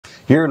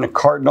Here in the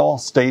Cardinal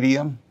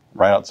Stadium,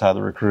 right outside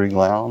the recruiting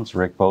lounge,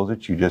 Rick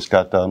Bozich, you just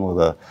got done with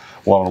a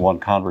one-on-one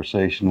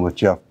conversation with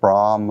Jeff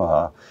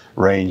Brohm,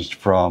 ranged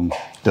from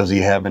does he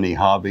have any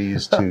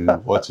hobbies to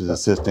what's his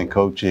assistant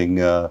coaching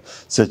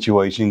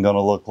situation going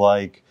to look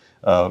like.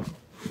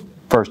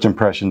 First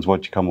impressions,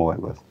 what you come away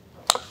with?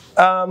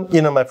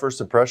 My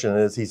first impression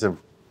is he's an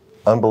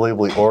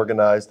unbelievably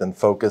organized and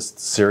focused,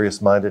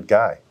 serious-minded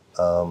guy.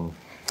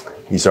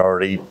 He's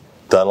already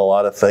done a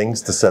lot of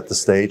things to set the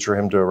stage for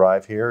him to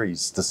arrive here.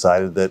 He's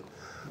decided that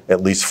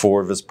at least 4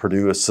 of his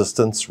Purdue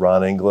assistants,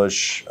 Ron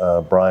English,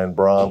 Brian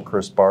Brohm,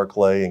 Chris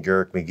Barclay, and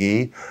Garrick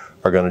McGee,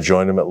 are going to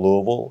join him at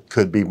Louisville.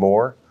 Could be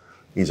more.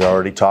 He's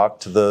already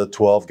talked to the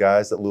 12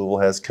 guys that Louisville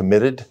has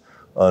committed.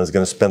 He's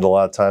going to spend a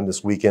lot of time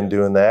this weekend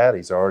doing that.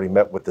 He's already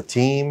met with the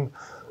team.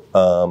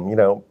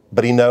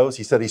 But he knows,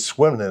 he said he's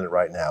swimming in it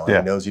right now. And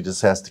He knows he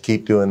just has to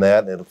keep doing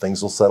that and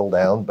things will settle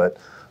down. But,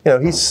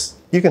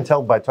 you can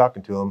tell by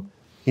talking to him,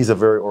 he's a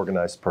very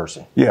organized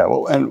person. Yeah,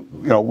 well, and,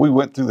 we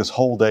went through this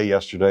whole day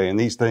yesterday, and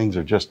these things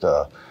are just,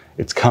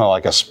 it's kind of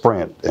like a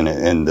sprint.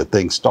 And the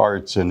thing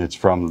starts, and it's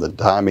from the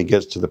time he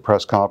gets to the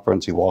press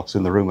conference. He walks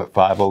in the room at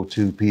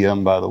 5:02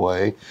 p.m., by the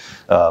way.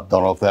 Don't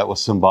know if that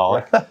was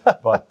symbolic.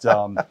 But,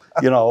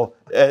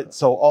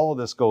 so all of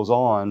this goes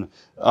on.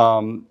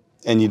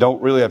 And you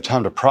don't really have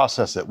time to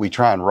process it. We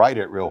try and write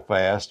it real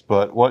fast,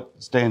 but what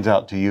stands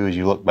out to you as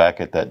you look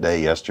back at that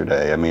day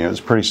yesterday? I mean, it was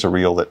pretty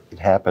surreal that it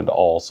happened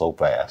all so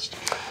fast.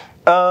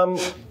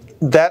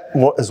 That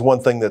is one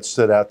thing that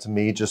stood out to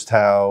me, just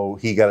how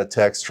he got a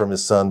text from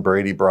his son,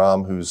 Brady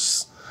Brohm,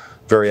 who's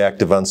very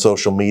active on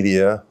social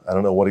media. I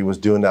don't know what he was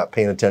doing, not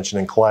paying attention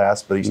in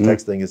class, but he's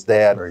texting his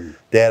dad.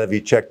 Dad, have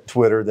you checked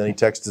Twitter? Then he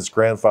texted his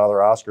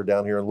grandfather, Oscar,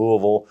 down here in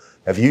Louisville.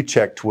 Have you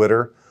checked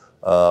Twitter?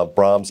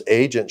 Brohm's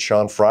agent,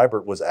 Sean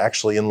Freibert, was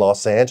actually in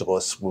Los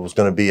Angeles. It was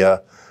going to be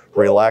a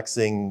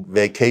relaxing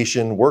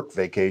vacation, work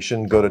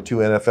vacation, go to 2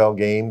 NFL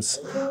games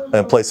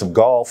and play some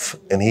golf.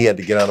 And he had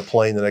to get on a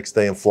plane the next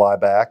day and fly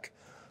back.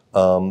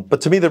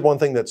 But to me, the one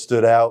thing that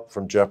stood out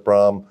from Jeff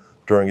Brohm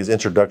during his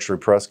introductory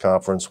press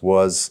conference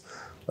was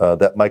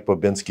that Mike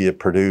Bobinski at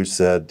Purdue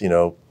said,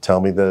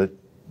 tell me the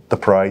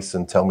price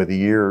and tell me the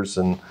years,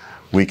 and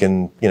we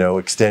can,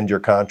 extend your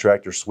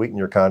contract or sweeten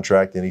your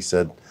contract. And he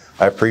said,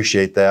 I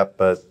appreciate that,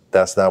 but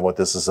that's not what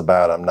this is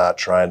about. I'm not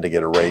trying to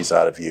get a raise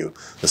out of you.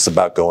 This is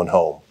about going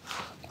home.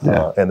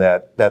 Yeah. And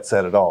that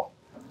said it all.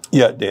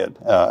 Yeah, it did.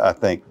 I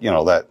think,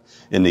 that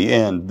in the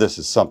end, this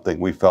is something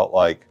we felt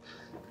like,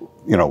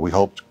 we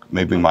hoped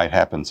maybe might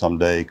happen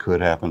someday,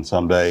 could happen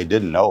someday.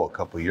 Didn't know a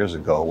couple of years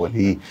ago. When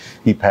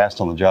he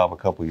passed on the job a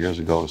couple of years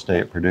ago to stay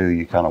at Purdue,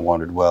 you kind of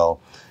wondered, well,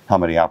 how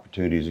many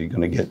opportunities are you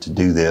going to get to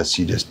do this?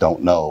 You just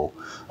don't know.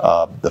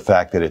 The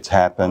fact that it's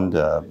happened,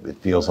 it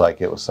feels like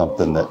it was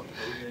something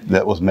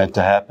that was meant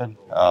to happen.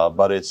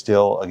 But it's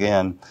still,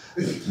 again,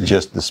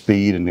 just the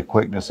speed and the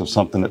quickness of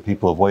something that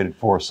people have waited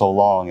for so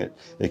long.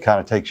 It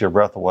kind of takes your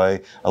breath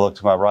away. I look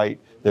to my right.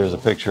 There's a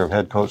picture of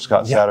head coach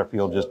Scott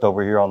Satterfield just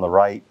over here on the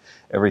right.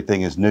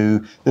 Everything is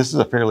new. This is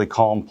a fairly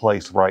calm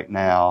place right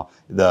now.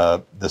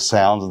 The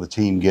sounds of the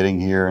team getting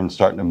here and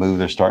starting to move.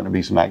 There's starting to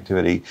be some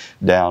activity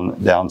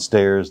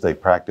downstairs. They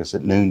practice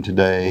at noon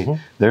today.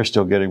 They're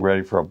still getting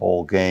ready for a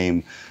bowl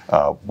game.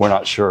 We're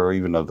not sure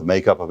even of the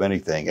makeup of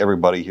anything.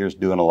 Everybody here's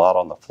doing a lot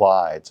on the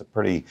fly. It's a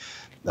pretty,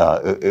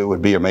 it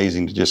would be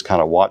amazing to just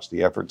kind of watch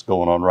the efforts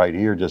going on right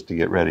here just to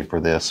get ready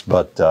for this.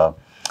 But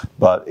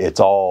it's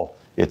all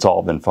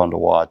been fun to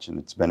watch, and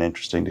it's been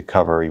interesting to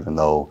cover, even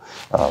though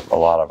a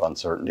lot of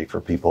uncertainty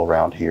for people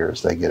around here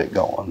as they get it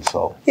going.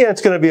 So yeah,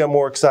 it's going to be a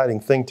more exciting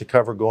thing to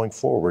cover going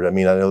forward. I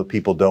mean, I know that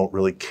people don't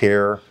really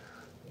care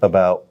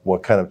about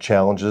what kind of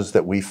challenges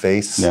that we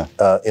face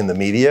in the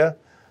media,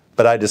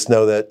 but I just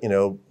know that,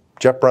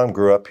 Jeff Brohm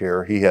grew up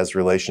here. He has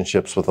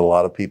relationships with a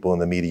lot of people in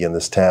the media in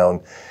this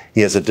town. He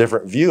has a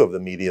different view of the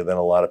media than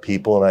a lot of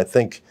people, and I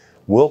think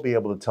we'll be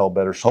able to tell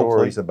better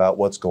stories about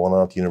what's going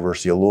on at the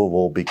University of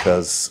Louisville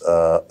because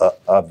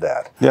of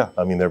that. Yeah.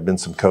 I mean, there have been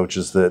some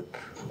coaches that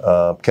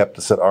kept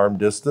us at arm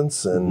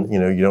distance, and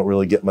you don't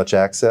really get much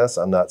access.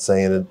 I'm not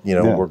saying that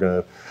we're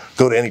going to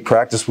go to any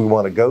practice we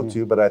want to go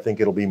to, but I think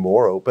it'll be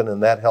more open,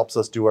 and that helps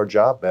us do our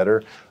job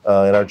better.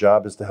 And our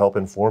job is to help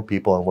inform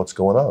people on what's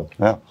going on.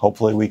 Yeah,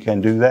 hopefully we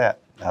can do that.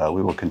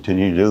 We will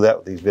continue to do that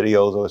with these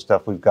videos, all the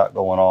stuff we've got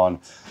going on.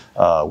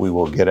 We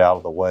will get out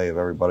of the way of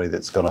everybody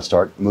that's going to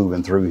start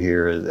moving through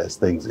here as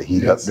things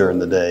heat up during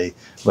the day.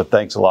 But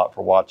thanks a lot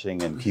for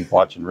watching, and keep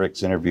watching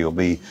Rick's interview. Will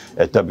be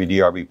at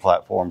WDRB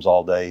platforms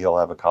all day. He'll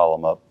have a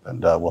column up,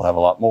 and we'll have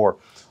a lot more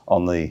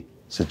on the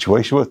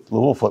situation with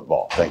Louisville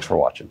football. Thanks for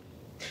watching.